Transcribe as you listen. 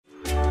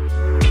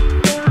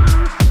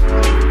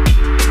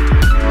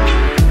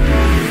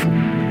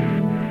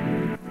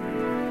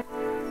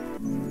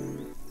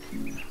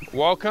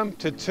welcome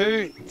to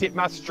 2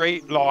 Diditma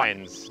Street,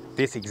 Lyons.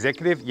 This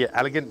executive yet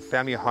elegant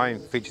family home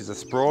features a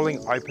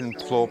sprawling open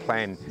floor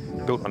plan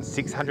built on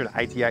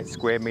 688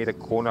 square metre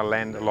corner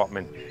land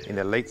allotment in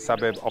the elite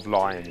suburb of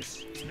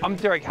Lyons. I'm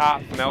Derek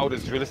Hart from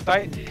Elders Real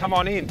Estate. Come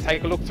on in,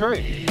 take a look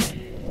through.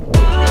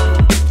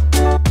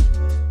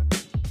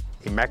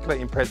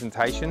 Immaculate in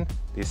presentation,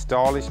 this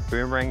stylish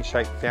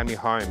boomerang-shaped family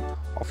home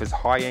offers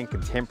high-end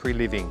contemporary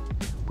living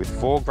with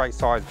 4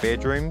 great-sized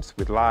bedrooms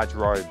with large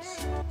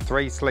robes,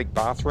 3 sleek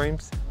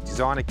bathrooms,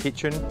 designer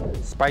kitchen,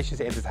 spacious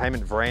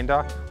entertainment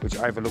veranda which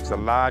overlooks a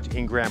large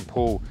in-ground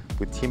pool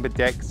with timber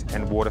decks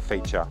and water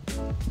feature.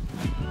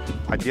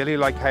 Ideally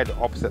located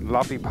opposite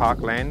lovely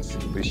parklands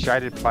with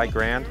shaded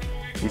playground,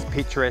 this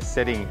picturesque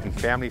setting and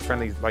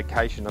family-friendly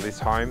location of this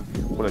home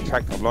will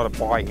attract a lot of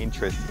buyer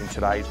interest in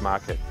today's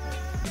market.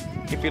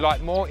 If you'd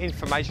like more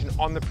information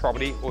on the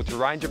property or to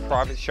arrange a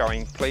private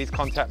showing, please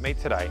contact me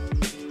today.